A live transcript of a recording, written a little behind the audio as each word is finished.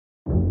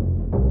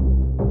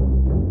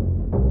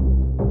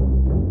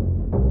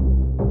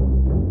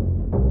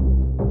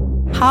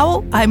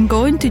how I'm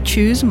going to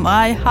choose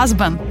my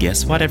husband.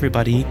 Guess what,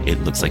 everybody? It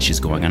looks like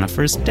she's going on a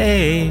first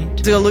date.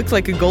 Do I look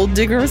like a gold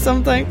digger or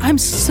something? I'm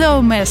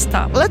so messed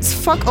up. Let's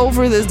fuck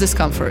over this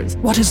discomfort.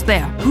 What is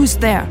there? Who's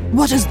there?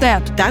 What is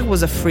that? That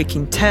was a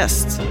freaking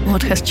test.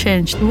 What has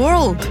changed the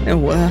world?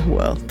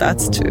 Well,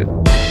 that's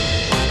true.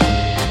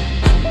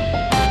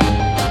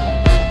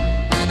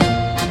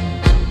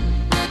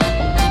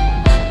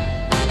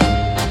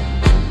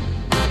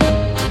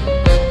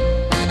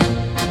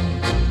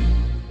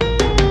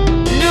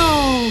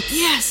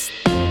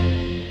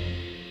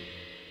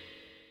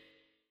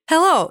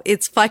 Hello,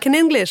 it's Fucking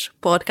English,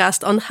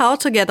 podcast on how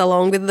to get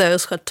along with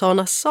those who turn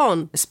us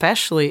on.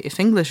 Especially if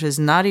English is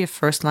not your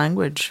first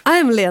language.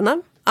 I'm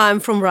Lena. I'm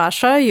from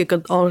Russia. You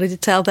could already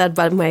tell that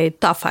by my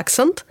tough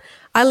accent.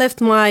 I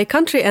left my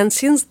country and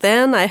since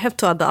then I have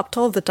to adapt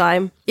all the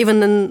time.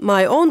 Even in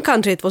my own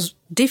country it was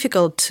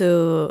difficult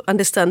to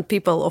understand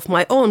people of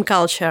my own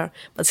culture.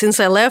 But since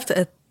I left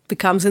it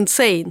becomes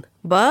insane.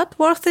 But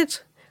worth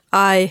it.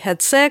 I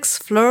had sex,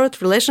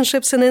 flirt,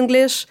 relationships in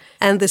English,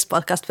 and this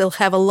podcast will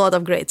have a lot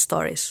of great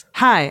stories.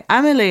 Hi,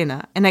 I'm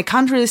Elena, and I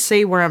can't really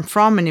say where I'm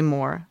from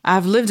anymore.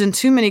 I've lived in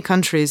too many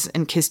countries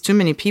and kissed too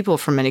many people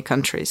from many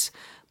countries.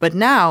 But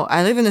now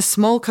I live in a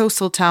small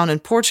coastal town in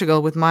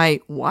Portugal with my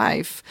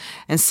wife.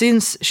 And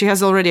since she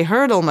has already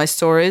heard all my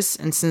stories,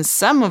 and since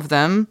some of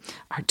them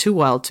are too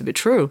wild to be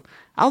true,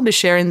 I'll be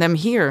sharing them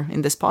here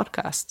in this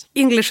podcast.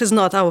 English is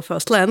not our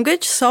first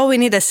language, so we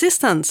need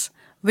assistance.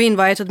 We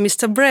invited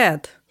Mr.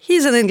 Brad.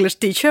 He's an English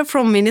teacher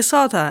from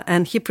Minnesota,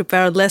 and he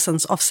prepared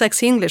lessons of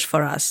sexy English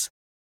for us.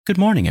 Good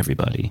morning,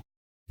 everybody.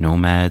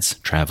 Nomads,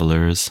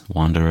 travelers,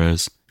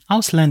 wanderers,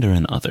 Ausländer,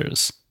 and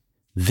others.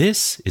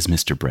 This is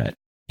Mr. Brett,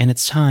 and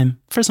it's time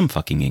for some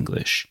fucking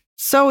English.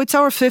 So it's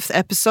our 5th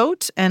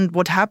episode, and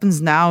what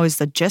happens now is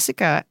that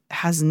Jessica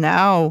has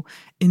now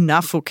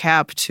enough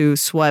vocab to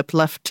swipe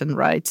left and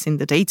right in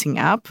the dating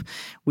app,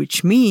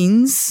 which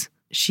means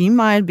she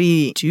might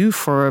be due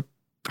for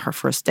her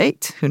first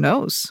date. Who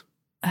knows?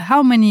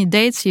 How many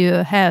dates you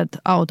had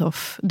out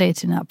of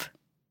dating app?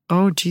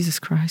 Oh, Jesus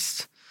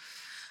Christ.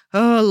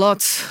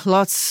 Lots.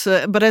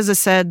 But as I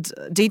said,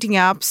 dating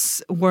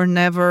apps were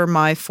never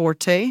my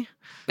forte.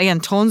 Again,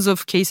 tons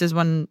of cases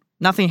when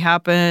nothing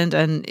happened,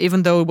 and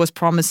even though it was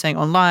promising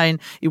online,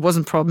 it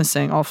wasn't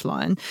promising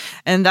offline.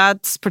 And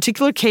that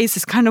particular case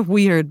is kind of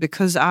weird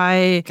because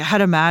I had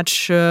a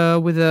match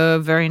with a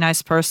very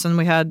nice person.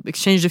 We had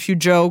exchanged a few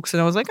jokes, and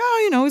I was like,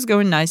 it's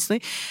going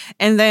nicely.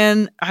 And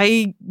then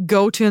I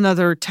go to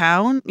another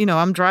town,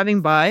 I'm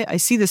driving by, I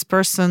see this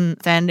person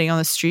standing on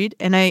the street,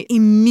 and I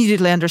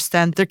immediately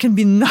understand there can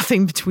be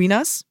nothing between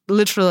us.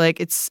 Literally,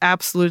 it's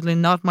absolutely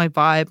not my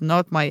vibe,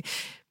 not my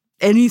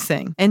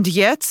anything. And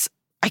yet,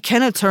 I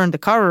cannot turn the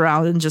car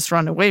around and just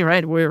run away,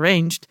 right? We're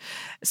arranged.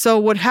 So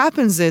what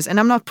happens is, and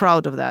I'm not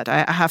proud of that.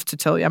 I have to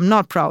tell you, I'm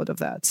not proud of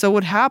that. So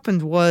what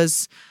happened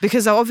was,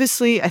 because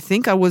obviously I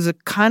think I was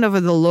kind of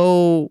at the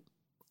low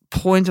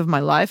point of my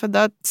life at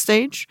that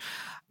stage,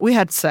 we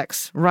had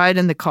sex right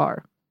in the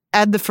car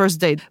at the first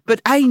date.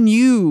 But I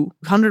knew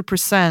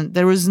 100%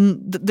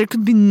 there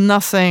could be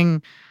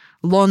nothing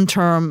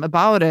long-term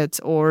about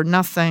it or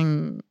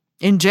nothing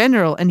in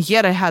general, and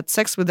yet I had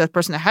sex with that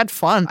person. I had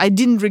fun. I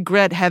didn't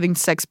regret having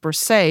sex per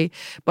se,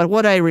 but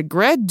what I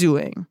regret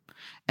doing,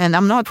 and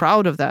I'm not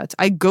proud of that,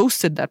 I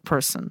ghosted that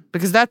person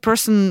because that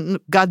person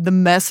got the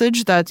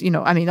message that,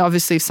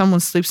 obviously if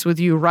someone sleeps with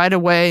you right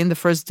away in the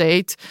first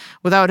date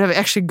without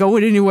actually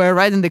going anywhere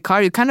right in the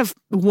car, you kind of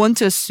want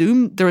to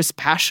assume there is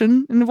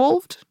passion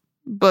involved.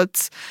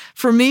 But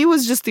for me, it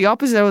was just the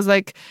opposite. I was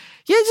like,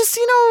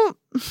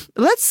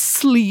 let's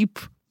sleep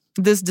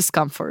this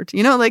discomfort,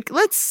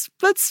 let's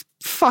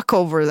fuck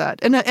over that,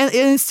 and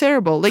it's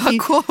terrible.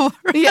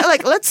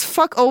 Let's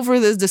fuck over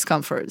this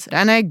discomfort.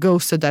 And I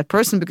ghosted that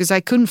person because I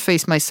couldn't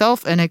face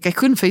myself, and I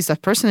couldn't face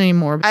that person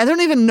anymore. I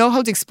don't even know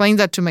how to explain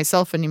that to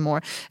myself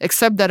anymore,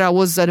 except that I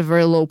was at a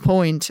very low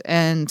point,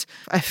 and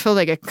I feel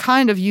like I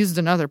kind of used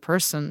another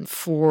person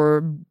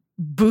for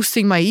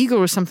boosting my ego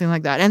or something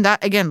like that. And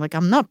that, again,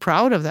 I'm not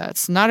proud of that.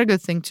 It's not a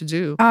good thing to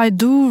do. I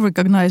do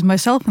recognize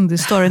myself in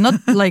this story, not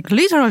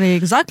literally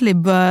exactly,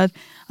 but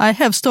I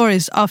have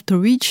stories after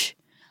which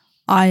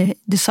I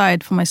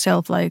decide for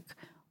myself,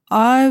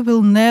 I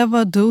will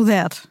never do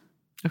that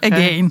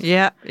again.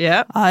 Yeah.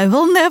 I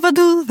will never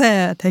do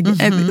that again.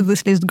 Mm-hmm.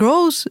 This list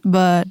grows,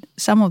 but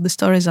some of the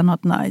stories are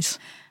not nice.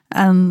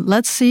 And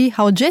let's see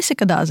how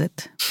Jessica does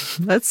it.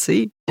 Let's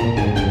see.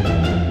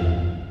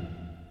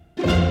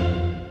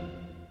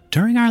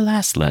 During our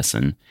last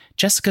lesson,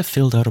 Jessica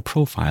filled out a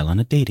profile on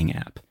a dating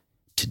app.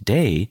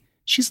 Today,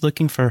 she's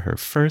looking for her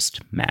first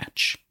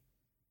match.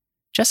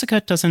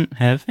 Jessica doesn't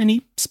have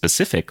any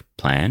specific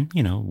plan,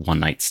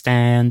 one-night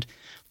stand,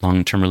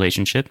 long-term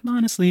relationship.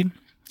 Honestly,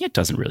 it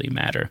doesn't really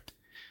matter.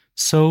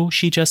 So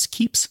she just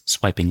keeps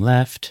swiping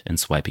left and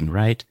swiping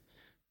right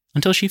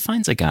until she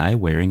finds a guy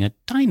wearing a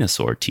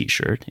dinosaur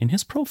t-shirt in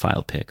his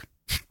profile pic.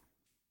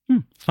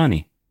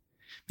 Funny.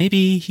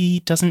 Maybe he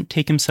doesn't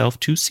take himself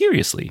too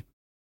seriously.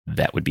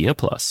 That would be a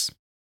plus.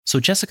 So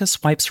Jessica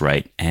swipes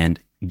right, and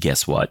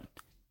guess what?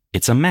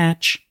 it's a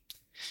match.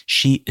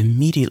 She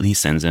immediately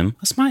sends him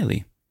a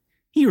smiley.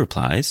 He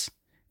replies,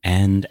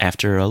 and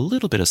after a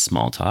little bit of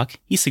small talk,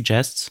 he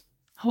suggests,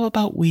 how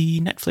about we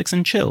Netflix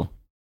and chill?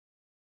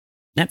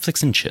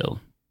 Netflix and chill.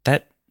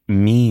 That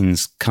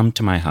means come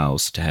to my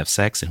house to have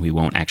sex and we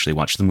won't actually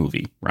watch the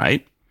movie,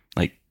 right?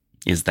 Like,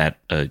 is that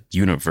a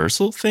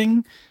universal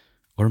thing?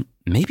 Or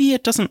maybe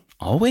it doesn't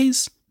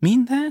always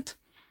mean that?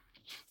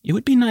 It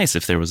would be nice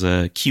if there was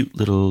a cute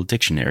little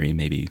dictionary,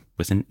 maybe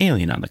with an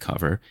alien on the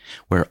cover,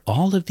 where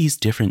all of these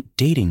different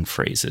dating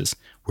phrases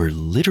were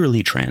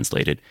literally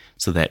translated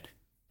so that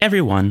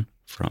everyone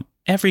from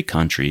every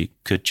country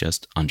could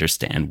just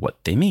understand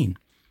what they mean.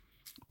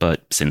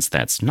 But since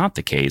that's not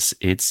the case,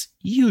 it's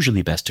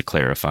usually best to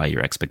clarify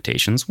your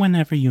expectations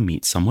whenever you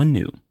meet someone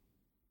new.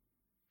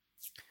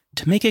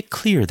 To make it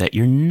clear that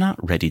you're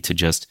not ready to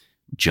just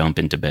jump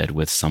into bed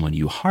with someone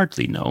you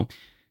hardly know,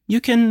 you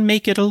can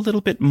make it a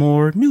little bit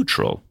more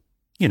neutral.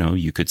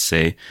 You could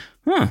say,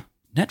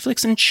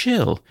 Netflix and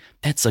chill.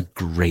 That's a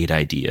great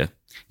idea.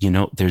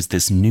 There's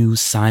this new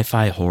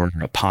sci-fi horror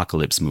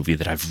apocalypse movie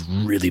that I've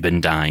really been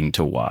dying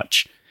to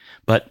watch.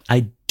 But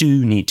I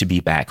do need to be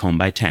back home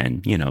by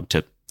 10,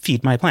 to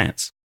feed my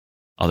plants.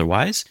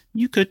 Otherwise,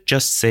 you could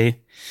just say,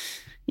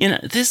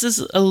 this is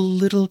a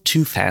little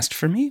too fast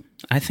for me.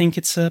 I think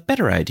it's a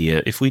better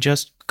idea if we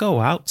just go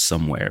out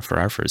somewhere for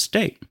our first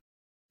date.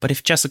 But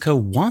if Jessica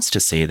wants to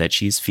say that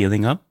she's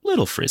feeling a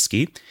little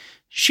frisky,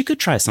 she could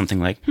try something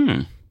like,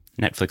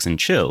 Netflix and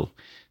chill.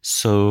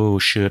 So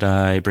should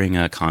I bring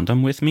a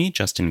condom with me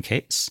just in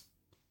case?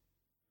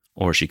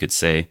 Or she could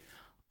say,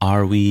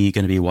 are we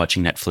going to be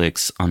watching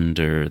Netflix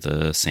under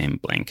the same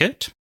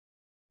blanket?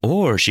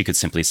 Or she could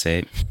simply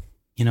say,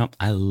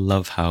 I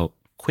love how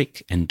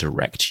quick and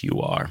direct you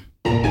are.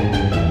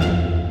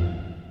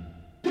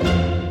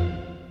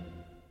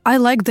 I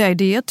like the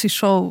idea to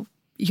show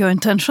your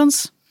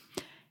intentions.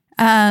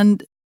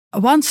 And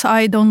once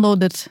I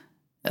downloaded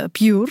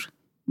Pure,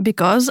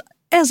 because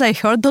as I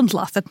heard, don't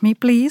laugh at me,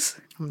 please.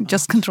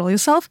 Just control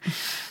yourself.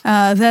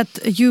 That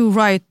you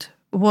write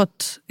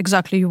what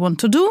exactly you want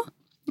to do.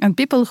 And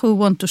people who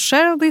want to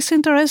share this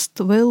interest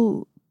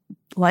will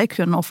like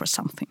you and offer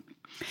something.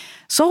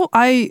 So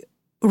I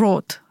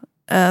wrote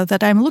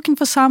that I'm looking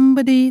for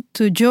somebody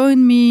to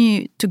join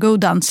me to go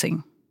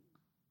dancing.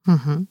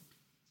 Mm-hmm.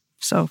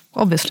 So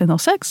obviously no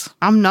sex.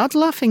 I'm not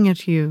laughing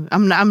at you.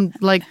 I'm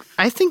like,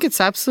 I think it's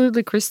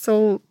absolutely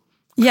crystal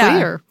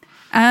clear.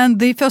 And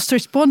the first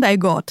response I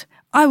got,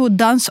 I would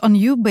dance on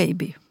you,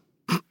 baby.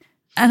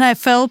 And I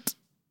felt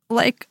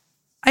like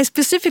I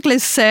specifically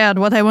said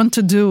what I want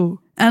to do.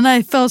 And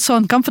I felt so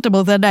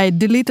uncomfortable that I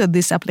deleted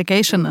this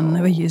application and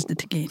never used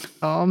it again.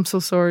 Oh, I'm so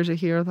sorry to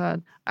hear that.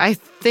 I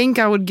think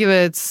I would give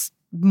it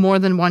more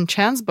than one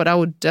chance, but I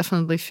would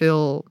definitely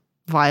feel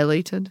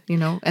violated,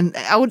 and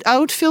I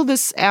would feel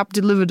this app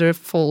delivered a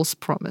false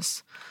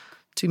promise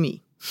to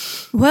me.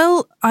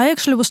 Well, I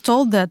actually was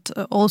told that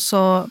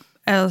also,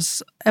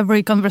 as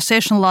every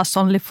conversation lasts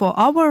only for an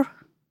hour,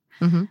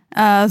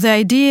 the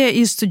idea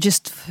is to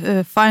just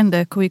find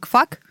a quick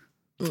fuck.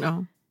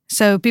 No.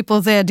 So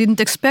people there didn't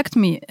expect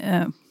me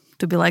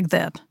to be like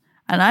that.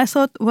 And I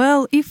thought,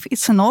 well, if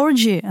it's an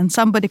orgy and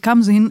somebody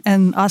comes in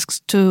and asks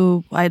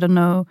to, I don't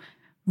know,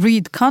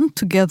 read Kant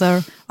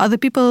together, other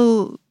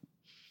people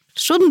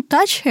shouldn't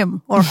touch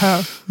him or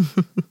her.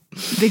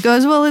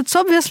 Because, well, it's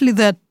obviously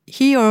that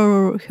he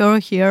or her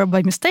here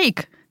by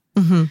mistake.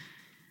 Mm-hmm.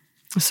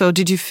 So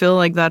did you feel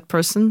like that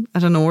person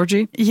at an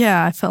orgy?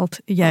 Yeah, I felt,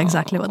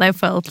 exactly what I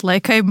felt.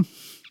 Like I'm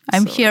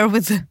here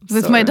with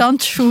my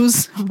dance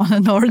shoes on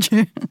an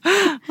orgy.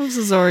 I'm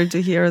so sorry to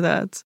hear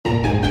that.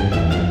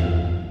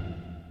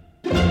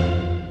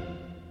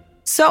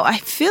 So I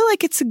feel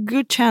like it's a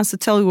good chance to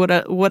tell you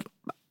what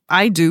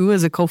I do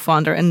as a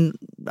co-founder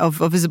of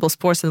Visible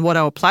Sports and what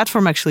our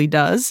platform actually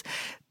does,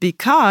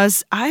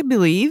 because I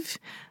believe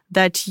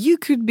that you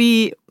could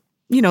be,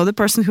 the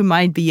person who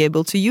might be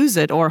able to use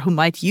it or who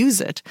might use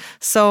it.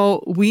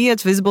 So we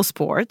at Visible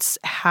Sports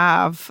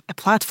have a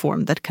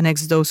platform that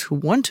connects those who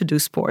want to do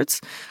sports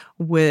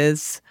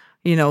with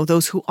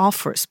those who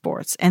offer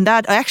sports. And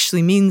that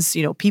actually means,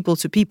 people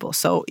to people.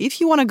 So if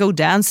you want to go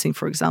dancing,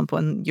 for example,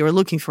 and you're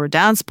looking for a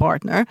dance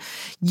partner,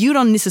 you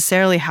don't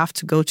necessarily have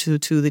to go to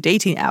the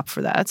dating app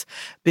for that,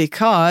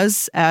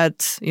 because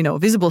at,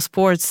 Visible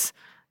Sports,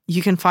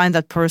 you can find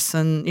that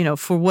person,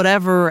 for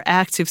whatever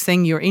active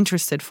thing you're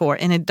interested for.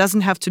 And it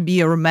doesn't have to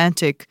be a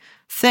romantic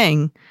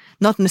thing,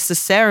 not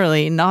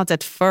necessarily, not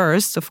at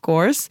first, of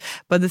course.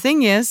 But the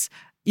thing is,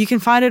 you can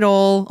find it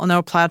all on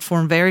our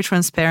platform, very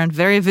transparent,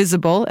 very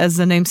visible, as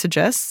the name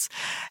suggests.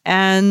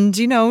 And,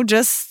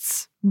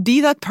 just be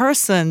that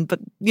person, but,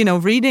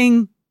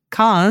 reading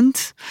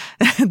Kant,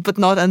 but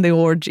not on the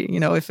orgy,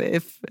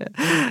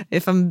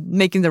 if I'm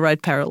making the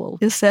right parallel.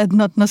 You said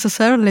not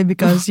necessarily,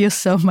 because you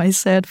saw my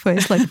sad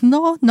face, like,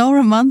 no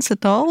romance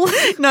at all.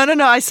 No,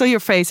 I saw your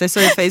face.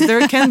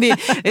 There can be,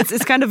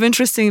 it's kind of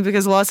interesting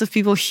because lots of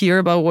people hear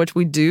about what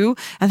we do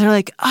and they're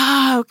like,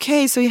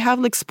 okay, so you have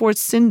like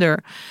sports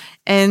Tinder.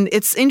 And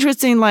it's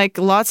interesting, like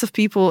lots of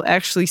people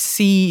actually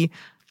see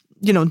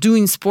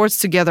doing sports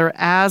together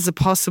as a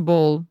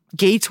possible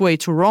gateway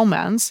to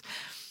romance.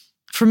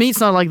 For me, it's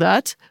not like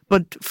that,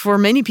 but for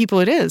many people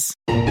it is.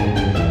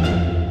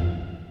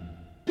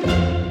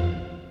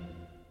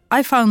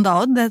 I found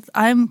out that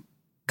I'm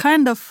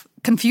kind of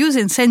confused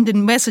in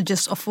sending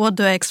messages of what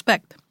do I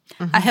expect.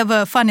 I have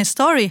a funny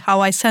story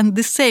how I sent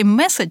the same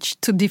message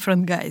to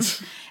different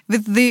guys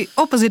with the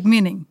opposite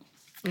meaning.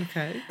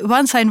 Okay.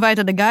 Once I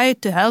invited a guy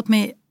to help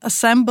me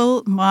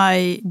assemble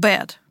my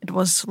bed. It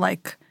was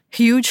like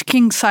huge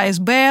king-size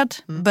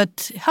bed,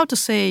 but how to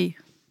say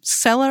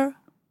cellar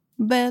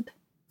bed?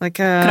 Like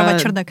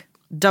Кровать a чердак.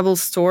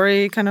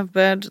 double-story kind of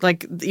bed?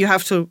 Like you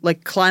have to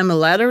climb a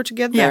ladder to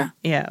get there?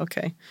 Yeah,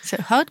 okay. So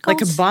how it calls?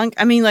 Like a bunk?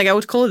 I mean, I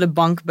would call it a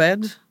bunk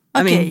bed.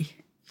 I Okay. mean,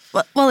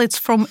 Well, it's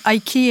from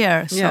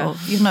IKEA, so Yeah.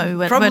 you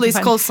know. probably it's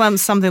called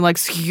something like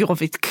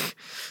skjovitk.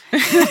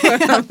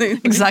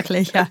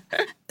 Exactly, yeah.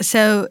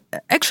 So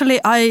actually,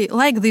 I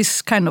like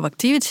this kind of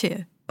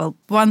activity. Well,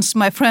 once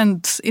my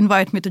friends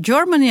invite me to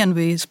Germany and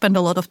we spend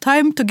a lot of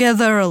time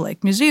together,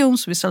 like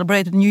museums, we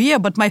celebrated New Year.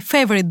 But my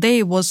favorite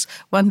day was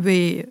when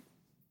we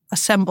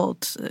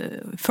assembled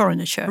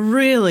furniture.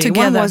 Really?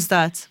 Together.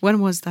 When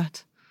was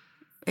that?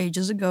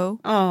 Ages ago.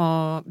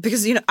 Oh,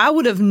 because I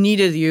would have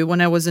needed you when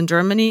I was in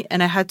Germany,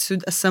 and I had to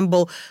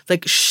assemble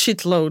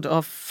shitload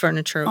of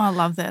furniture. Oh, I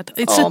love that.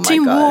 It's Oh a my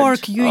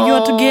teamwork. God. You're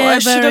I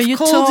should together, have you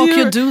called talk,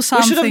 you do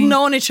something. We should have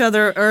known each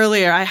other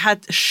earlier. I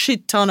had a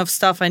shit ton of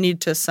stuff I need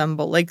to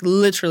assemble,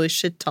 literally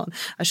shit ton.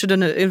 I should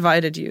have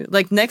invited you.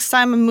 Next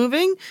time I'm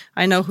moving,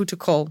 I know who to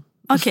call.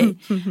 Okay.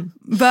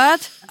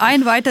 But I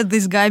invited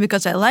this guy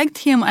because I liked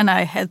him and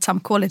I had some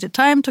quality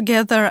time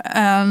together.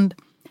 And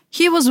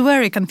he was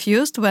very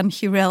confused when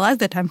he realized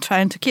that I'm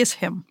trying to kiss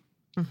him.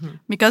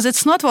 Because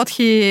it's not what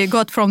he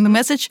got from the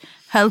message,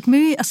 help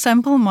me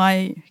assemble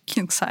my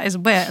king-size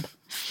bed.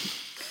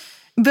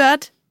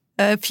 But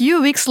a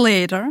few weeks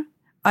later,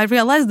 I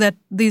realized that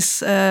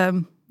this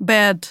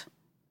bed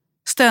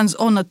stands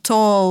on a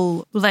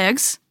tall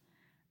legs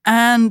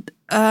and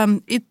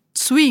it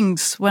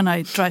swings when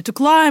I try to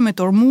climb it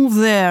or move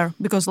there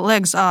because the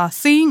legs are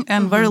thin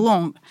and very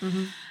long.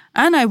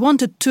 And I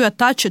wanted to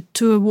attach it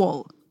to a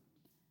wall.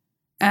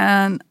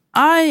 And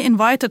I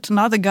invited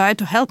another guy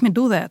to help me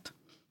do that.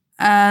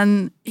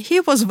 And he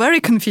was very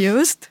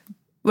confused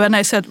when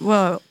I said,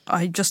 well,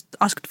 I just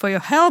asked for your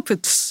help.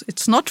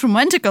 It's not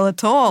romantical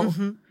at all.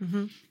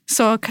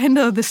 So kind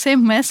of the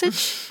same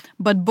message,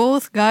 but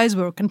both guys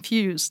were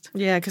confused.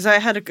 Yeah, because I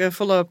had a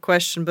follow-up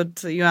question,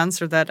 but you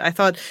answered that. I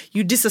thought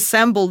you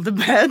disassembled the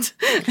bed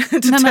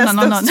to test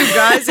those two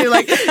guys. You're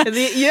like,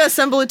 you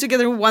assemble it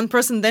together with one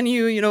person, then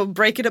you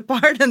break it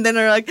apart, and then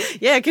they're like,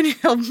 yeah, can you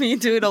help me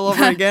do it all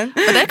over again?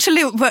 But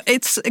actually,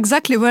 it's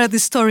exactly where the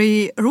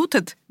story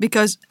rooted,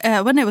 because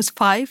when I was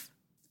five,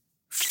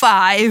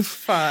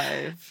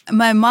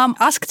 my mom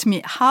asked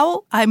me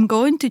how I'm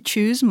going to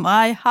choose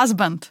my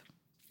husband.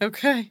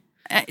 Okay.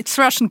 It's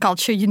Russian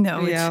culture, you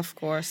know. Yeah, of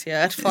course.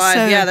 Yeah, at 5.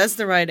 So, that's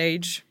the right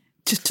age.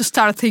 To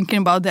start thinking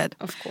about that.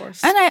 Of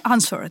course. And I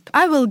answered,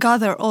 I will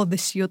gather all the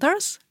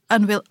suitors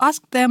and will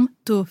ask them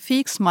to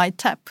fix my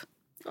tap.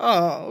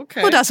 Oh,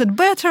 okay. Who does it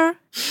better?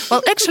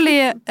 Well,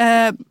 actually,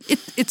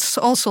 it's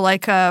also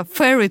like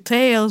fairy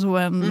tales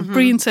when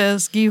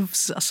princess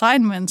gives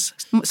assignments.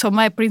 So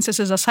my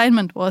princess's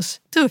assignment was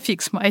to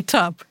fix my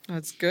tap.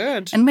 That's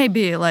good. And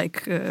maybe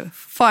like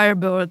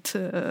firebird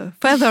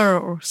feather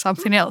or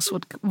something else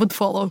would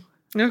follow.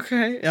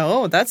 Okay.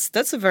 Oh,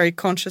 that's a very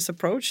conscious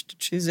approach to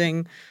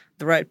choosing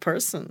the right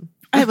person.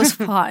 I was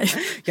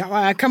 5. Yeah,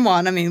 well, come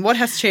on. I mean, what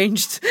has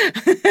changed?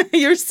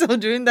 You're still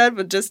doing that,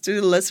 but just to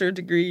a lesser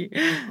degree.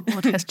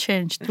 What has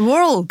changed? The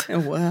world.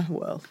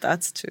 Well,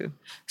 that's too.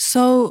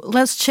 So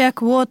let's check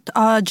what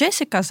are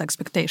Jessica's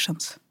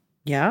expectations.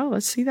 Yeah,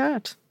 let's see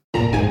that.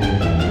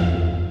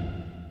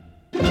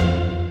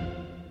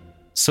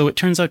 So it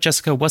turns out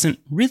Jessica wasn't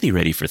really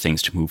ready for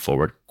things to move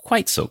forward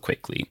quite so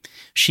quickly.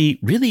 She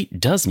really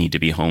does need to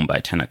be home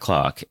by 10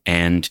 o'clock,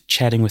 and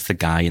chatting with the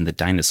guy in the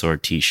dinosaur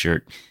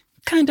t-shirt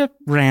kind of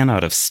ran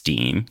out of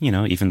steam,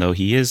 even though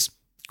he is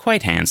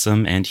quite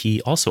handsome, and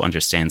he also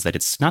understands that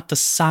it's not the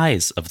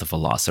size of the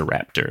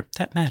velociraptor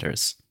that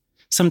matters.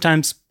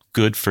 Sometimes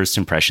good first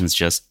impressions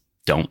just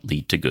don't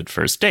lead to good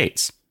first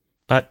dates.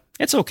 But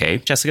it's okay,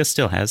 Jessica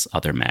still has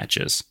other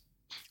matches.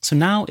 So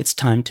now it's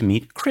time to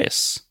meet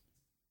Chris.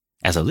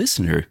 As a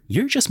listener,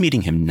 you're just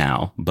meeting him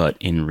now, but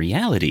in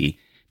reality,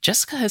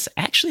 Jessica has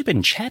actually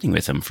been chatting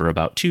with him for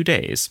about 2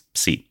 days.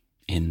 See,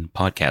 in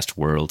podcast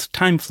world,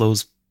 time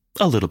flows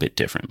a little bit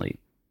differently.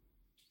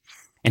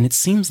 And it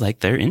seems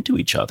like they're into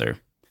each other.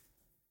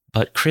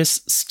 But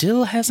Chris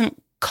still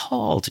hasn't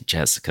called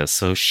Jessica,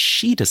 so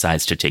she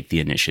decides to take the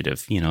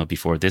initiative,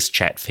 before this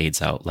chat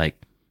fades out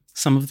like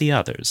some of the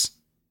others.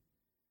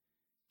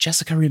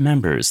 Jessica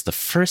remembers the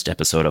first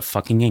episode of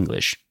Fucking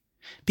English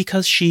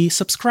because she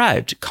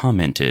subscribed,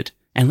 commented,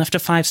 and left a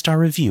 5-star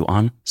review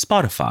on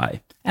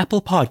Spotify,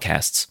 Apple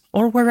Podcasts,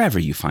 or wherever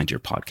you find your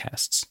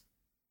podcasts.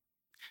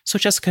 So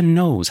Jessica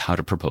knows how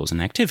to propose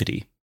an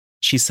activity.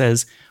 She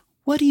says,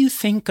 what do you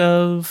think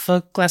of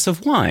a glass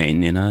of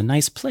wine in a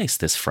nice place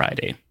this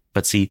Friday?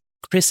 But see,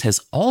 Chris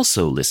has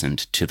also listened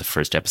to the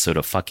first episode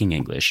of Fucking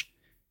English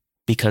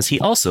because he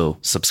also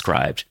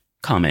subscribed,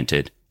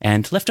 commented,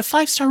 and left a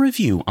 5-star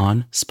review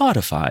on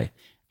Spotify,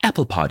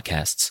 Apple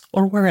Podcasts,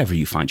 or wherever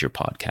you find your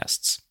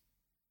podcasts.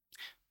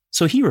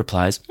 So he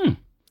replies,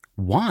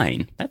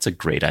 wine, that's a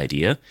great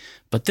idea,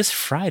 but this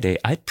Friday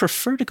I'd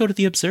prefer to go to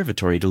the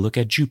observatory to look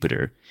at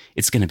Jupiter.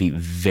 It's going to be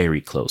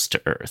very close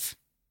to Earth.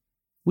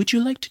 Would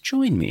you like to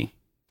join me?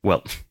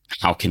 Well,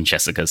 how can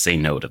Jessica say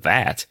no to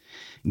that?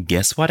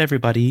 Guess what,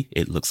 everybody?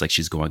 It looks like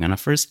she's going on a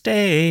first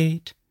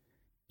date.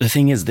 The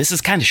thing is, this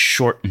is kind of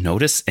short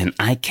notice, and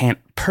I can't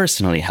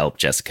personally help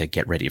Jessica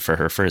get ready for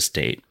her first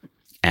date.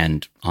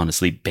 And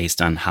honestly,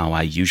 based on how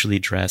I usually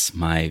dress,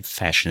 my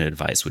fashion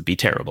advice would be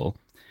terrible.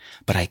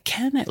 But I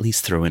can at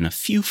least throw in a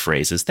few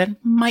phrases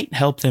that might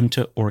help them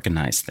to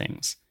organize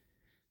things.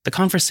 The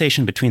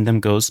conversation between them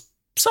goes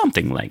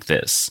something like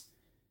this.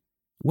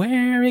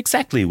 Where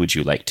exactly would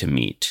you like to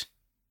meet?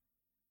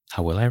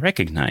 How will I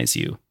recognize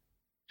you?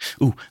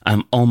 Ooh,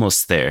 I'm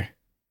almost there.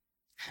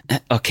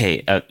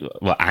 Okay,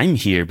 well, I'm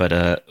here,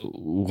 but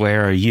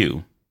where are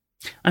you?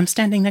 I'm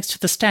standing next to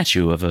the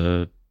statue of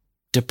a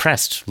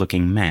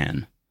depressed-looking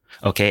man.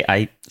 Okay,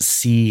 I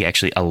see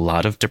actually a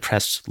lot of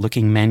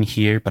depressed-looking men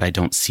here, but I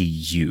don't see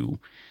you.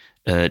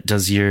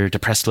 Does your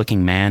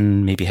depressed-looking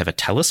man maybe have a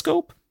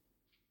telescope?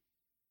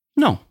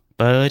 No,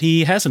 but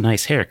he has a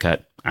nice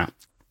haircut.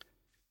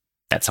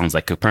 That sounds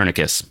like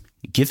Copernicus.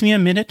 Give me a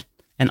minute,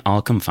 and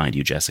I'll come find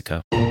you,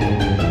 Jessica.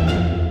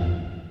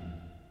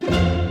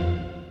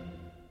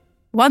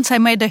 Once I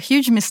made a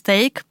huge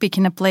mistake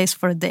picking a place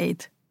for a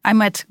date. I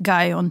met a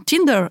guy on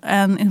Tinder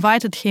and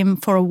invited him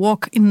for a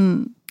walk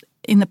in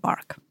the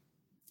park.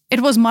 It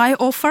was my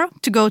offer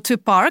to go to a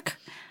park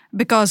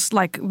because,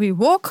 like, we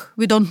walk,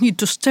 we don't need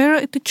to stare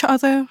at each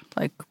other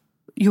like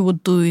you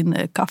would do in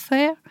a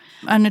cafe.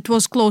 And it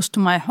was close to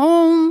my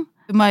home.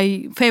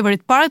 My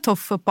favorite part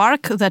of a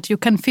park that you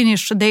can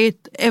finish a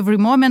date every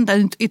moment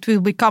and it will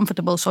be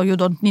comfortable, so you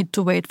don't need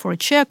to wait for a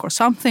check or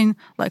something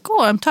like,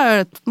 oh, I'm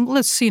tired,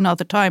 let's see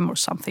another time or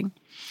something.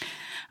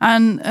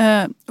 And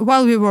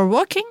while we were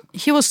walking,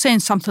 he was saying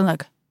something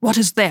like, what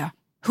is there?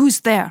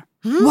 Who's there?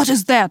 What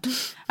is that?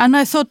 And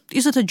I thought,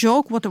 is it a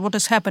joke? What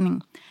is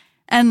happening?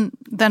 And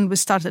then we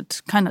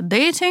started kind of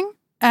dating.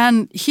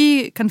 And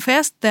he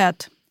confessed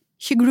that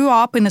he grew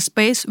up in a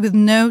space with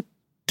no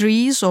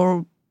trees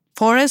or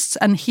forests.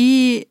 And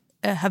he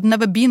have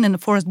never been in a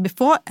forest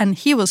before. And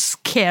he was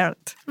scared.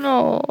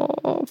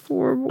 Oh,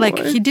 poor boy. Like,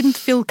 he didn't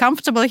feel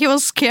comfortable. He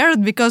was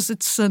scared because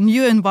it's a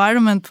new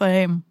environment for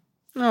him.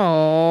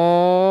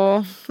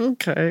 Oh,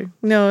 okay.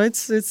 No,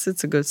 it's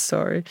a good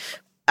story.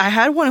 I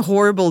had one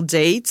horrible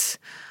date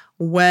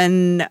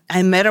when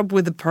I met up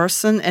with a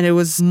person and it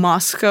was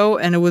Moscow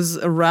and it was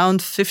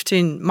around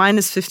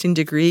minus 15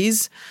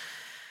 degrees.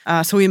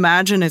 So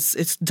imagine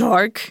it's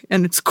dark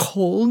and it's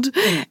cold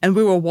and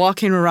we were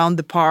walking around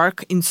the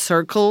park in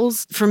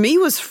circles. For me,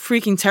 it was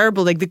freaking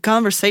terrible. Like, the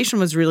conversation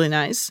was really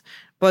nice,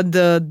 but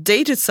the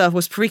date itself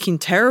was freaking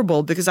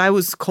terrible because I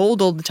was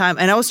cold all the time.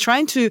 And I was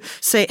trying to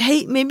say,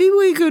 hey, maybe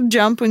we could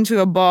jump into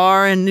a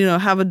bar and,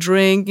 have a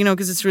drink,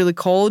 because it's really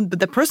cold. But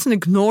the person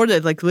ignored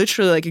it, like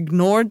literally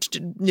ignored,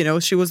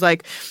 she was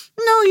like,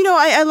 no,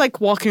 I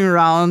like walking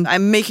around.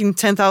 I'm making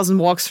 10,000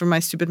 walks for my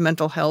stupid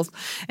mental health.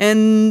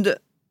 And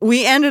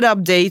we ended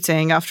up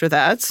dating after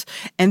that.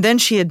 And then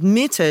she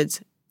admitted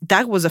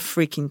that was a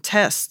freaking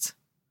test.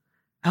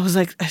 I was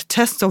like, a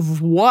test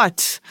of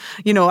what?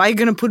 Are you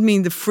gonna put me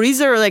in the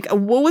freezer? Like,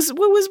 what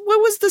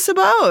was this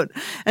about?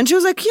 And she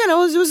was like, it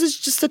was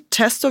just a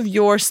test of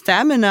your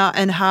stamina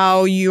and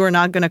how you are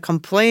not gonna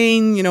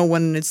complain,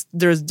 when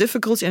there's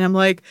difficulty. And I'm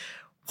like,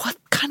 what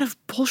kind of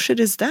bullshit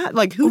is that?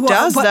 Like, who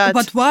does that?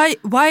 But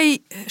why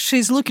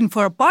she's looking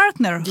for a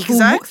partner?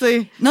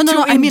 Exactly. No.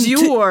 I mean,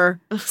 endure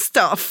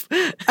stuff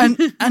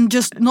and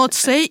just not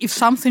say if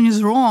something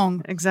is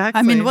wrong. Exactly.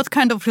 I mean, what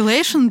kind of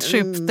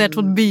relationship that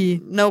would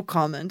be? No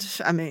comment.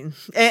 I mean,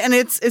 and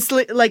it's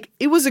like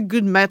it was a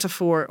good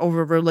metaphor of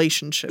a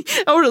relationship.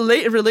 Our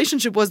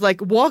relationship was like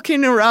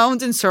walking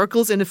around in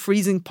circles in a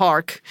freezing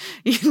park.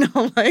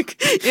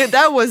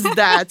 That was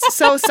that.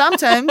 So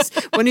sometimes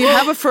when you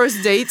have a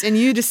first date and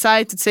you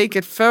decide to take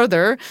it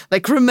further,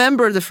 like,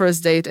 remember the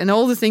first date and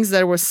all the things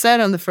that were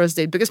said on the first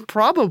date, because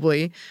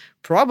probably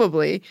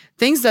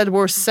things that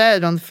were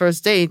said on the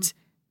first date,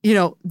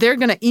 they're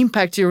going to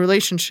impact your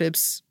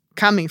relationships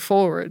coming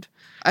forward.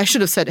 I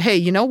should have said, hey,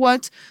 you know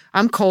what?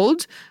 I'm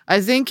cold.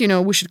 I think,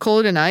 we should call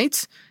it a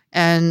night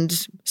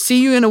and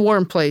see you in a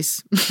warm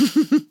place.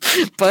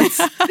 but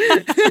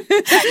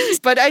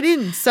I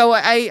didn't. So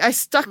I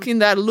stuck in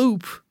that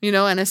loop,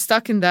 and I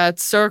stuck in that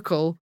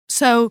circle.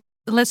 So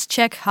let's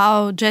check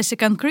how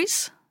Jessica and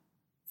Chris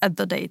at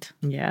the date.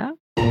 Yeah.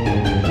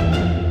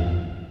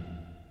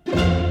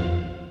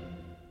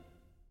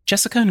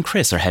 Jessica and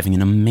Chris are having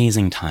an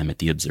amazing time at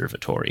the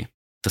observatory.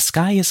 The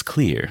sky is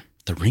clear,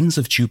 the rings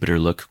of Jupiter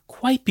look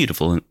quite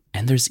beautiful,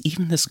 and there's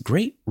even this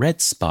great red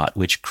spot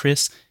which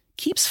Chris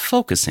keeps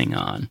focusing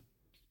on.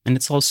 And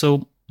it's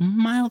also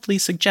mildly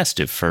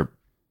suggestive for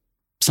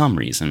some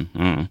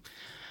reason.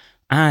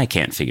 I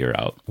can't figure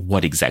out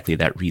what exactly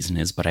that reason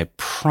is, but I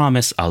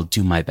promise I'll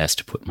do my best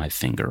to put my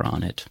finger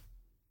on it.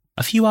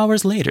 A few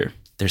hours later,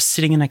 they're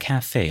sitting in a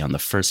cafe on the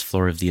first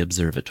floor of the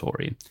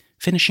observatory,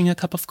 finishing a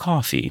cup of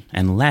coffee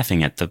and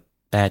laughing at the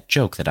bad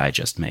joke that I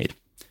just made.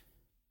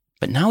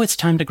 But now it's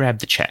time to grab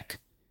the check.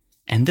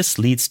 And this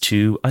leads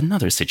to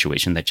another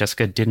situation that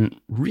Jessica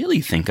didn't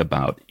really think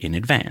about in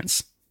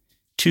advance.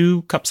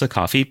 2 cups of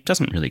coffee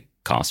doesn't really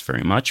cost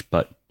very much,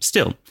 but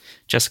still,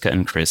 Jessica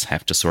and Chris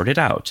have to sort it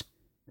out.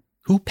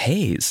 Who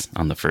pays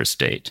on the first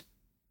date?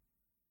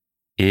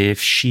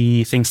 If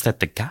she thinks that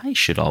the guy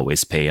should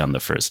always pay on the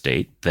first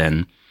date,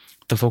 then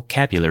the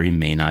vocabulary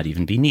may not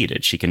even be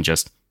needed. She can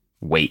just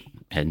wait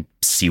and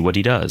see what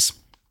he does.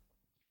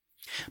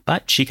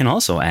 But she can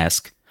also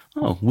ask,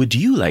 "Oh, would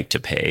you like to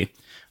pay?"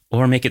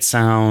 Or make it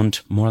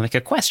sound more like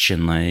a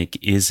question, like,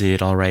 "Is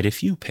it all right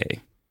if you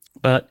pay?"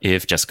 But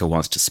if Jessica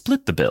wants to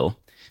split the bill,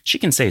 she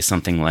can say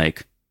something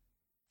like,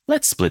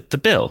 "Let's split the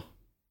bill,"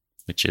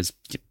 which is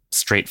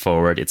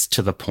straightforward, it's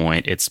to the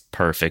point, it's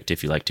perfect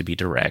if you like to be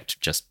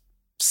direct, just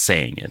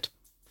saying it.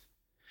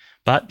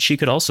 But she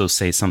could also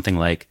say something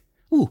like,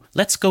 "Ooh,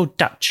 let's go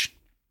Dutch,"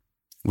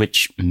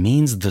 which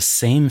means the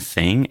same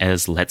thing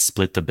as "let's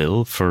split the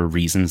bill" for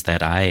reasons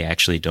that I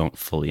actually don't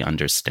fully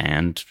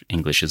understand.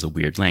 English is a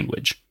weird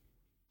language.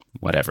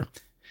 Whatever.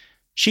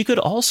 She could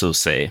also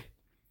say,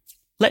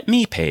 "Let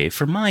me pay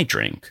for my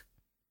drink."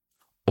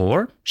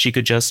 Or she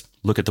could just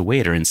look at the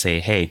waiter and say,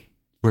 "Hey,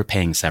 we're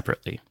paying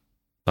separately."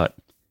 But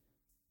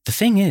the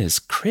thing is,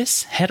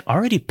 Chris had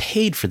already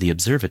paid for the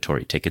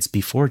observatory tickets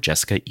before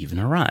Jessica even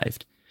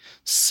arrived.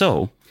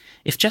 So,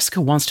 if Jessica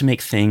wants to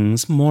make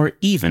things more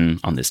even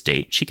on this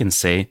date, she can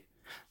say,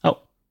 "Oh,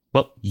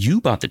 well,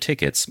 you bought the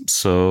tickets,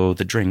 so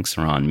the drinks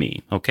are on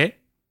me, okay?"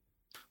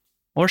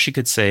 Or she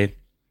could say,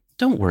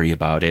 "Don't worry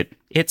about it,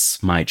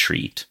 it's my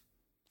treat."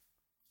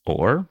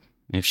 Or,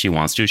 if she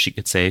wants to, she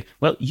could say,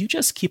 "Well, you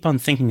just keep on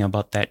thinking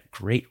about that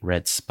great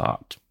red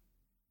spot.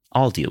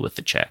 I'll deal with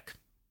the check."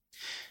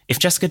 If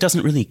Jessica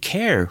doesn't really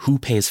care who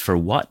pays for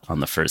what on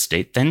the first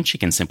date, then she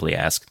can simply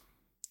ask,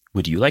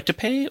 "Would you like to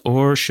pay,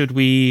 or should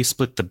we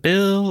split the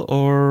bill,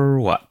 or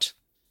what?"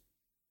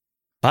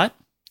 But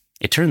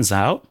it turns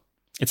out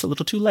it's a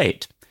little too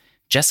late.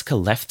 Jessica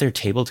left their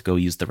table to go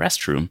use the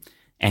restroom,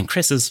 and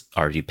Chris has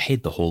already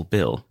paid the whole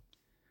bill.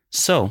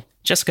 So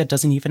Jessica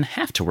doesn't even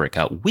have to work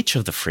out which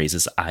of the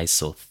phrases I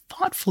so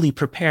thoughtfully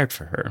prepared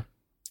for her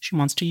she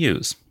wants to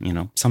use.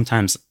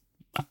 Sometimes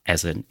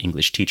as an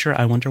English teacher,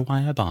 I wonder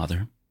why I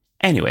bother.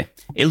 Anyway,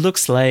 it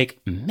looks like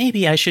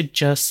maybe I should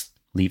just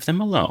leave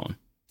them alone.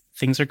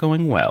 Things are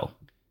going well.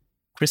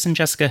 Chris and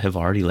Jessica have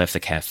already left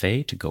the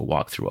cafe to go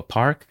walk through a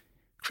park.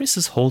 Chris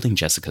is holding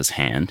Jessica's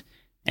hand,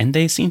 and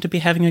they seem to be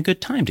having a good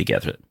time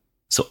together.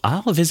 So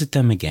I'll visit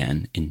them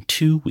again in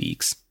 2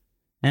 weeks,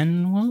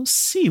 and we'll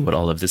see what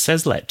all of this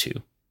has led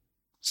to.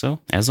 So,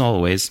 as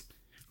always,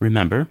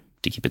 remember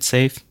to keep it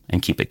safe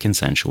and keep it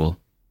consensual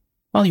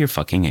while you're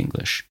fucking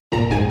English.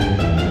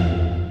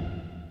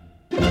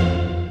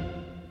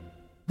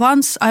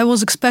 Once I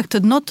was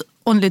expected not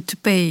only to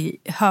pay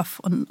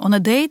half on a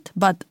date,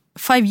 but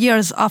 5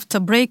 years after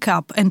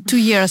breakup and 2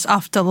 years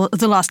after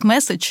the last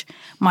message,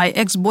 my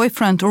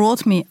ex-boyfriend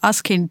wrote me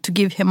asking to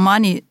give him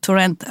money to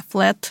rent a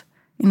flat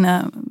in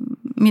the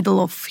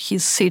middle of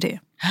his city.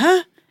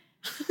 Huh?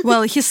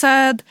 Well, he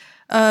said,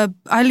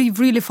 "I live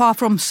really far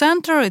from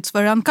center. It's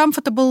very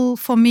uncomfortable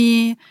for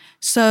me.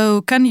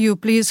 So can you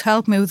please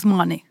help me with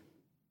money?"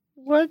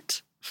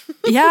 What?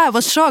 Yeah, I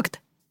was shocked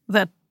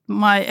that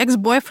my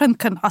ex-boyfriend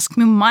can ask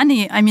me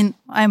money. I mean,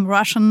 I'm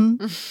Russian.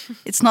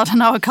 It's not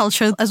in our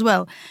culture as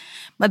well.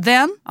 But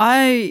then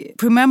I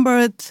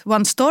remembered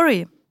one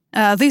story.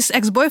 This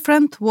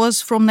ex-boyfriend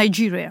was from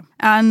Nigeria.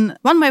 And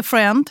one my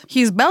friend,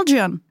 he's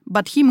Belgian,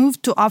 but he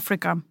moved to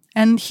Africa.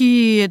 And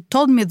he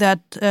told me that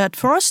at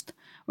first,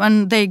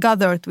 when they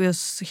gathered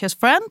with his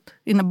friend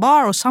in a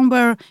bar or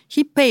somewhere,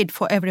 he paid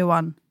for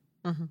everyone.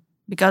 Mm-hmm.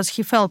 Because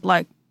he felt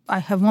like, I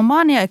have more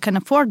money, I can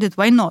afford it,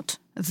 why not?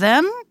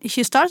 Then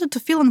he started to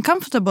feel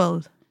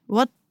uncomfortable.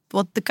 What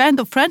the kind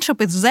of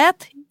friendship is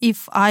that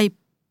if I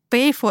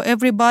pay for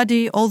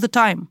everybody all the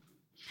time?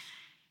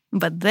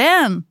 But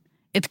then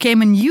it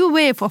came a new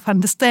wave of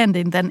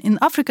understanding that in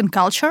African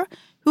culture,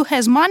 who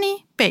has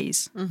money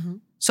pays. Mm-hmm.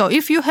 So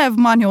if you have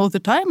money all the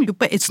time, you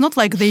pay. It's not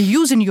like they're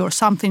using you or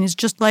something. It's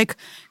just like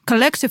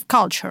collective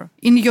culture.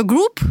 In your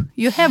group,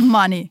 you have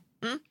money.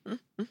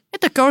 Mm-hmm.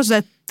 It occurs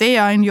that they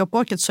are in your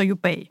pocket, so you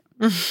pay.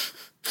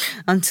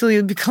 Until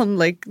you become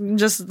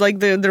just like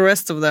the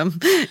rest of them,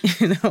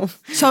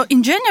 So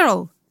in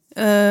general,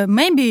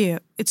 maybe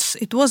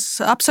it was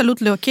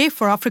absolutely okay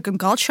for African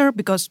culture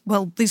because,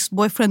 well, this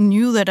boyfriend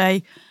knew that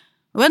I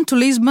went to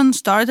Lisbon,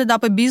 started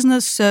up a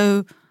business,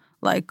 so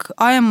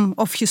I am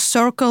of his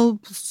circle,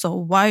 so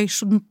why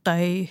shouldn't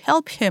I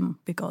help him?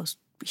 Because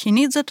he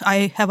needs it,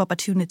 I have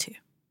opportunity.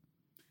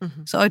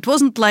 Mm-hmm. So it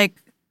wasn't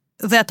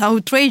that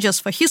outrageous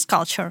for his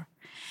culture.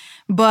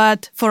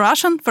 But for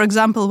Russian, for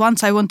example,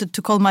 once I wanted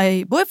to call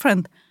my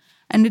boyfriend,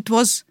 And it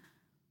was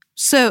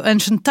so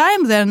ancient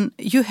time, then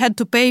you had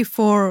to pay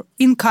for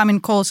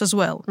incoming calls as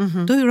well.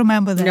 Do you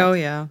remember that? Oh,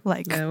 yeah.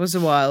 Like, Yeah, it was a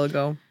while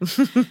ago.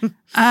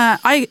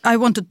 I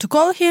wanted to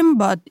call him,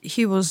 but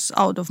he was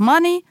out of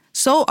money.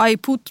 So I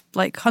put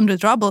like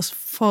 100 rubles.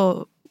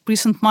 For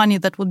recent money,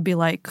 that would be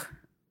like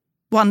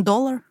 $1,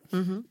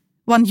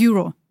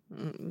 €1.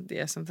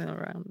 Yeah, something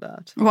around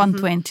that.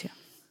 120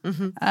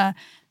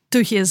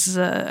 to his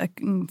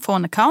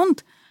phone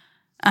account.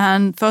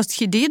 And first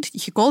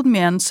he called me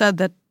and said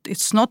that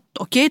it's not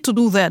okay to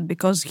do that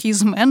because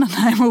he's a man and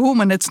I'm a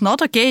woman. It's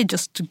not okay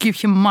just to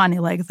give him money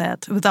like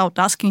that without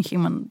asking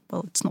him. And,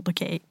 well, it's not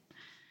okay.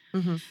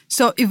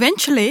 So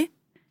eventually,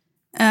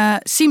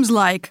 seems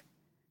like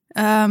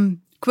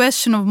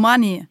question of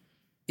money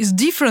is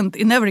different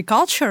in every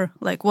culture,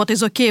 like what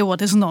is okay,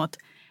 what is not.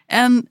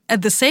 And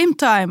at the same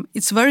time,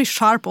 it's very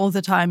sharp all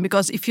the time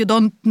because if you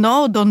don't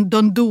know,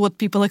 don't do what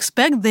people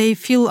expect, they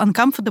feel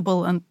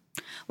uncomfortable. And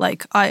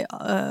like I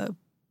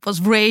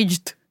was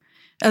raged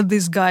at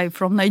this guy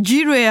from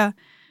Nigeria.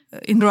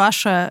 In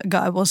Russia,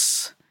 guy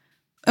was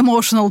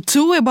emotional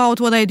too about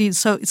what I did.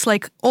 So it's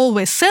like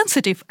always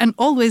sensitive and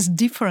always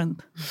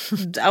different.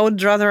 I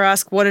would rather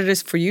ask what it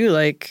is for you.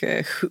 Like,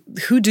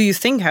 who do you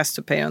think has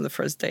to pay on the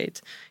first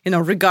date?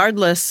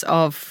 Regardless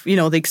of,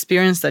 the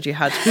experience that you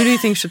had, who do you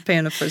think should pay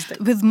on the first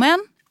date? With men,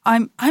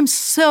 I'm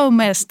so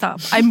messed up.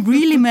 I'm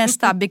really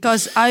messed up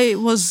because I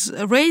was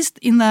raised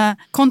in a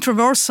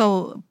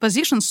controversial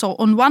position. So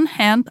on one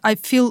hand, I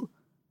feel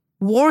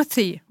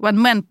worthy when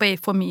men pay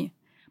for me.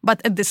 But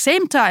at the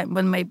same time,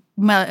 when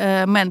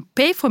men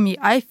pay for me,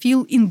 I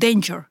feel in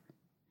danger.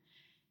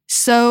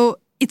 So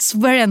it's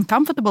very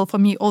uncomfortable for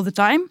me all the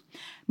time.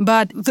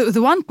 But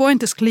the one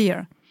point is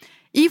clear.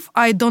 If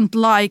I don't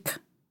like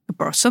a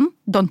person,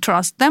 don't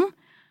trust them,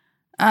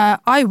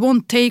 I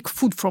won't take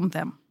food from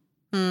them.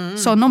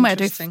 So no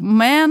matter if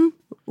man,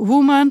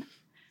 woman,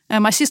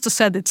 my sister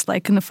said it's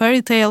like in a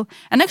fairy tale.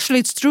 And actually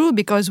it's true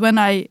because when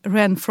I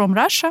ran from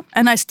Russia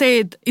and I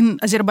stayed in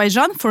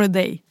Azerbaijan for a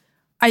day,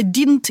 I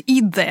didn't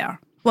eat there.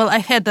 Well, I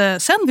had a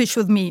sandwich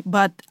with me,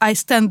 but I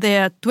stand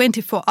there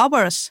 24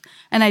 hours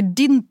and I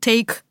didn't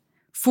take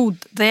food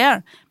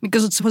there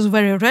because it was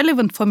very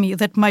relevant for me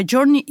that my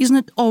journey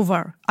isn't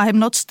over. I am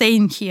not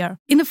staying here.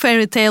 In a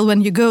fairy tale,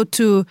 when you go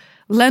to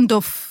land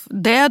of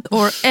dead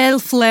or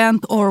elf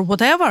land or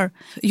whatever,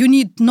 you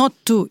need not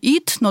to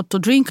eat, not to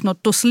drink,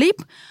 not to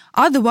sleep.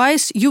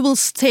 Otherwise, you will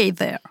stay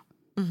there.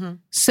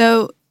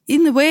 So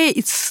in a way,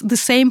 it's the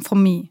same for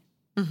me.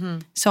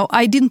 So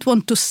I didn't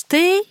want to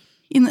stay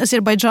in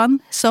Azerbaijan,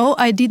 so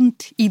I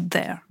didn't eat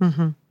there.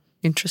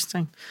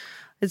 Interesting.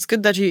 It's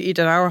good that you eat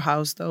at our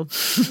house, though.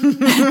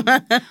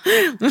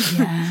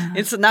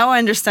 It's now I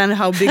understand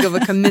how big of a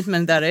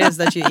commitment that is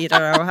that you eat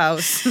at our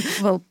house.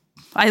 Well,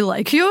 I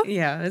like you.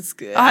 Yeah, it's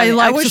good. I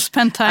like to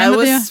spend time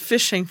with you. I was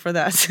fishing for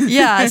that.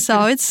 Yeah,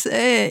 so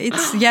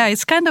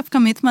it's kind of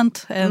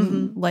commitment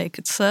and like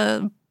it's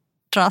a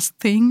trust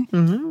thing.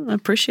 I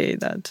appreciate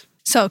that.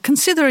 So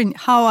considering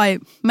how I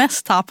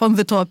messed up on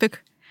the topic,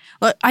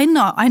 well, I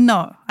know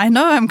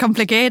I'm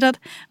complicated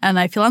and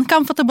I feel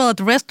uncomfortable at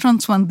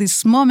restaurants when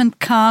this moment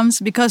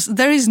comes because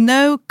there is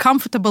no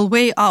comfortable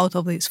way out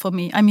of this for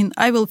me. I mean,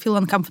 I will feel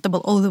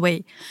uncomfortable all the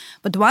way.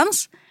 But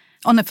once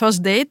on a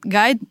first date,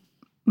 guy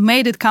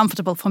made it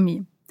comfortable for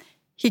me.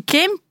 He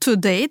came to a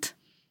date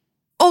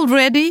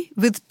already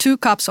with 2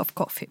 cups of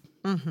coffee.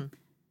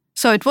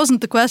 So it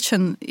wasn't the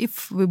question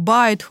if we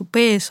buy it, who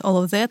pays, all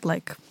of that,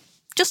 like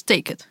just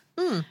take it.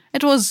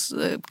 It was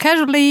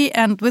casually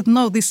and with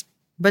this.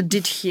 But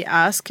did he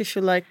ask if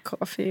you like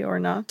coffee or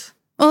not?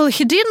 Well,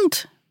 he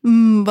didn't.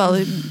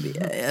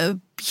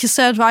 He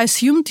said, I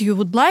assumed you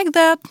would like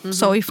that.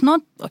 So if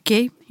not,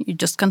 okay, you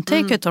just can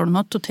take it or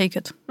not to take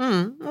it.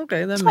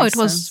 Okay, that makes sense.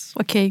 So it was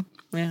okay.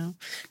 Yeah,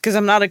 because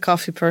I'm not a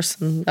coffee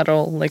person at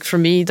all. Like for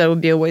me, that would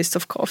be a waste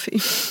of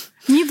coffee.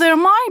 Neither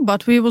am I,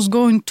 but we was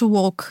going to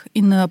walk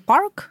in a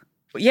park.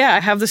 Yeah, I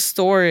have this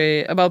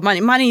story about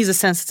money. Money is a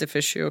sensitive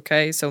issue,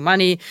 okay? So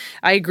money,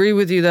 I agree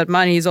with you that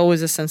money is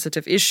always a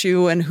sensitive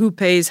issue and who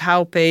pays,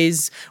 how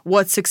pays,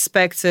 what's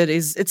expected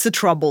it's a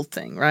trouble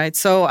thing, right?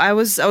 So I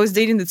was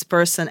dating this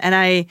person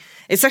and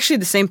it's actually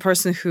the same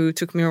person who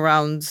took me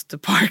around the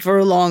park for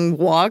a long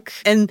walk.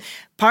 And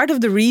part of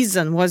the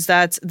reason was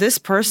that this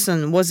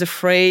person was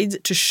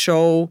afraid to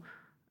show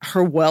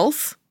her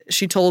wealth.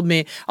 She told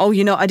me,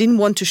 I didn't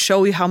want to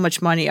show you how much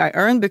money I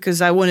earned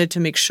because I wanted to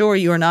make sure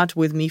you're not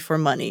with me for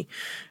money.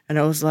 And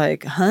I was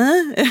like,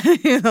 huh?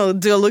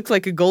 Do I look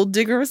like a gold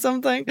digger or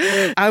something?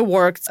 I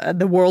worked at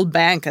the World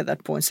Bank at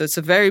that point. So it's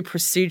a very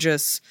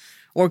prestigious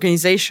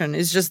organization.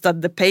 It's just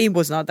that the pay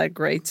was not that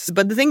great.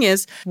 But the thing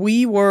is,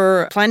 we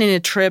were planning a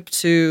trip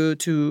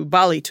to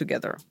Bali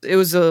together. It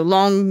was a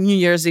long New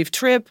Year's Eve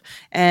trip.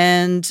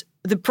 And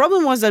the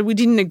problem was that we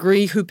didn't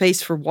agree who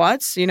pays for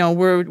what.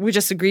 We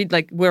just agreed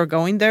like we're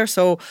going there.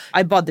 So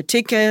I bought the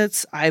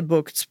tickets. I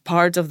booked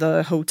part of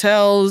the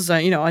hotels.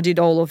 I did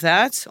all of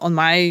that on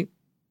my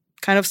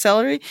kind of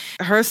salary.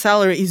 Her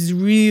salary is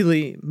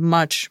really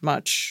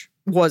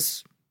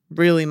was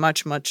really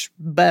much, much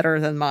better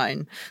than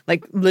mine.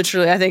 Like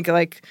literally, I think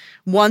like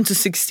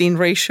 1:16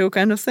 ratio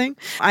kind of thing.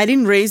 I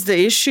didn't raise the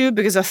issue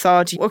because I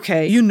thought,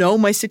 okay, you know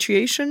my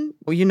situation.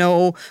 You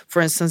know,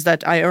 for instance,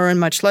 that I earn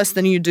much less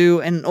than you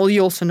do. And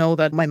you also know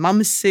that my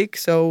mom is sick.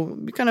 So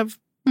we kind of,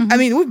 I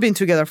mean, we've been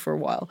together for a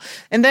while.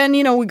 And then,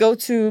 we go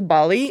to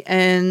Bali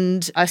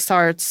and I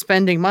start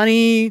spending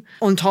money.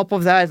 On top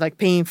of that, like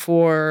paying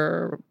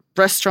for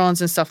restaurants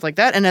and stuff like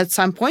that. And at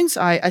some points,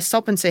 I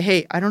stop and say,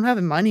 hey, I don't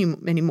have money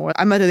anymore.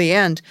 I'm at the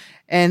end.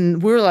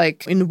 And we're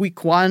like in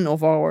week 1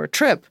 of our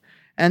trip.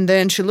 And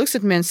then she looks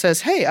at me and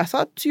says, hey, I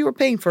thought you were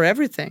paying for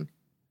everything.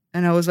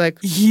 And I was like,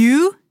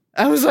 You?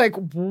 I was like,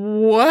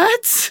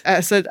 what? I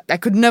said, I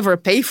could never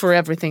pay for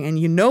everything. And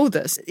you know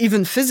this.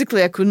 Even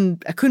physically, I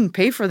couldn't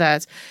pay for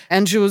that.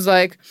 And she was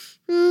like,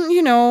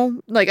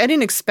 like I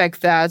didn't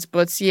expect that,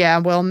 but yeah,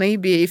 well,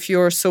 maybe if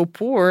you're so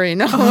poor,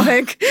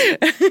 like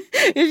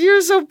if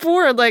you're so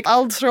poor, like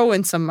I'll throw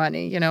in some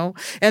money,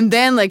 And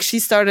then like she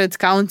started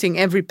counting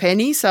every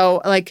penny.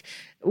 So like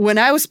when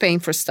I was paying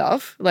for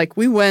stuff, like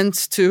we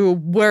went to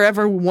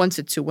wherever we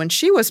wanted to. When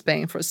she was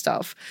paying for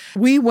stuff,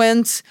 we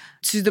went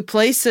to the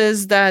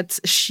places that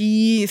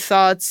she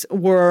thought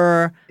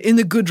were in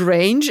a good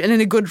range. And in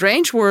a good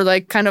range were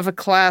like kind of a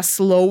class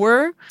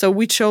lower. So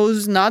we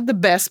chose not the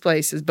best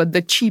places, but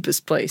the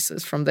cheapest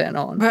places from then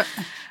on. But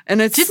and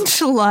didn't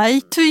she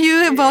lie to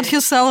you about your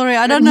salary?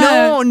 I don't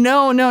know.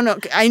 No.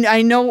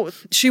 I know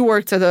she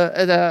worked at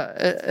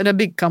a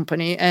big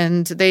company,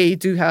 and they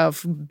do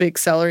have big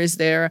salaries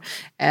there.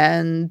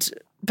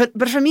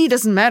 But for me, it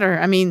doesn't matter.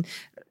 I mean,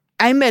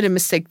 I made a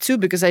mistake too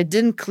because I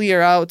didn't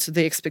clear out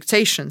the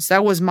expectations.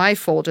 That was my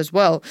fault as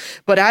well.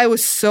 But I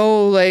was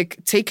so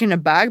like taken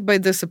aback by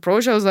this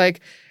approach. I was like,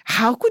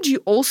 how could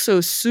you also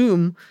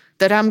assume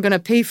that I'm going to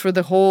pay for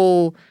the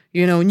whole,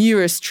 New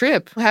Year's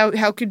trip?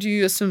 How could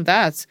you assume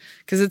that?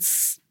 Because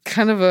it's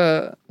kind of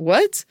a,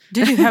 what?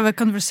 Did you have a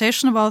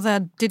conversation about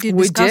that? Did you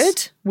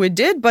discuss? We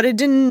did, but it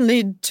didn't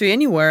lead to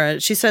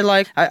anywhere. She said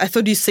like, I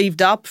thought you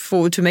saved up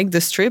to make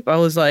this trip. I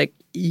was like,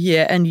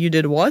 yeah, and you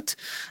did what?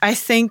 I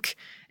think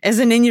as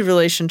in any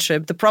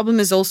relationship, the problem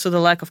is also the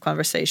lack of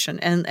conversation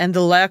and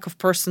the lack of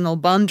personal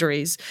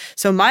boundaries.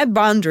 So my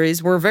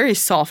boundaries were very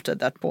soft at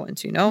that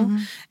point,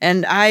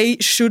 And I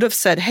should have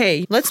said,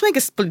 hey, let's make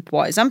a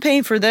split-wise. I'm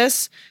paying for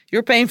this.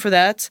 You're paying for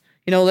that.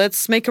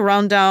 Let's make a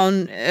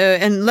rundown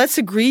and let's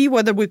agree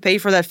whether we pay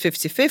for that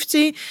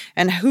 50-50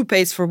 and who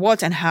pays for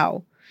what and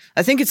how.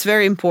 I think it's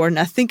very important.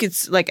 I think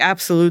it's like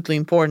absolutely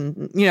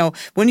important.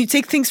 When you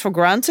take things for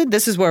granted,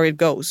 this is where it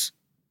goes.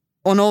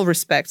 On all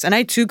respects. And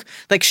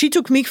she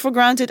took me for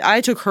granted,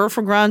 I took her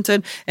for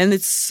granted, and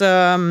it's,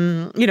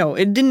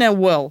 it didn't end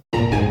well.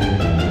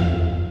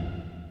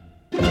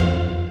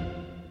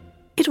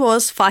 It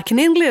was Fucking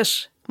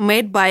English,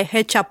 made by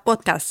Hedge Up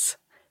Podcasts.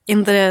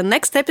 In the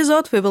next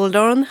episode, we will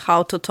learn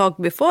how to talk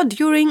before,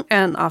 during,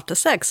 and after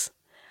sex.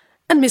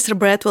 And Mr.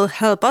 Brett will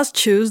help us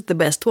choose the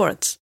best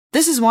words.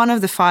 This is one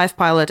of the 5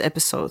 pilot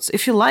episodes.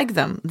 If you like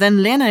them,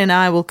 then Lena and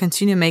I will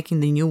continue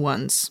making the new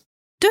ones.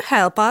 To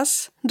help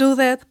us do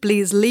that,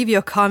 please leave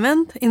your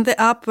comment in the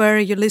app where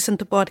you listen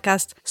to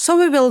podcasts so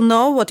we will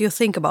know what you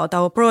think about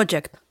our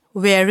project.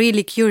 We are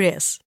really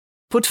curious.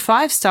 Put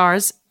 5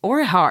 stars or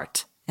a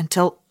heart and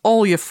tell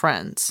all your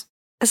friends.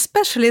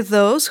 Especially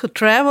those who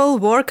travel,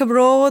 work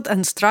abroad,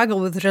 and struggle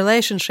with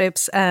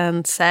relationships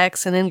and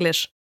sex in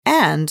English.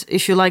 And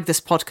if you like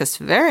this podcast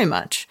very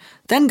much,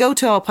 then go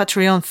to our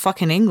Patreon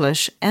Fucking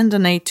English and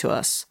donate to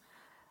us.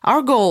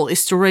 Our goal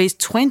is to raise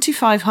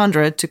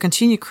 $2,500 to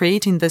continue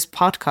creating this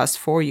podcast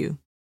for you.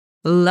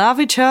 Love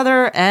each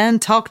other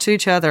and talk to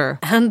each other.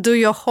 And do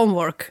your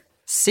homework.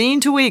 See you in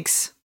 2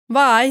 weeks.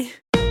 Bye.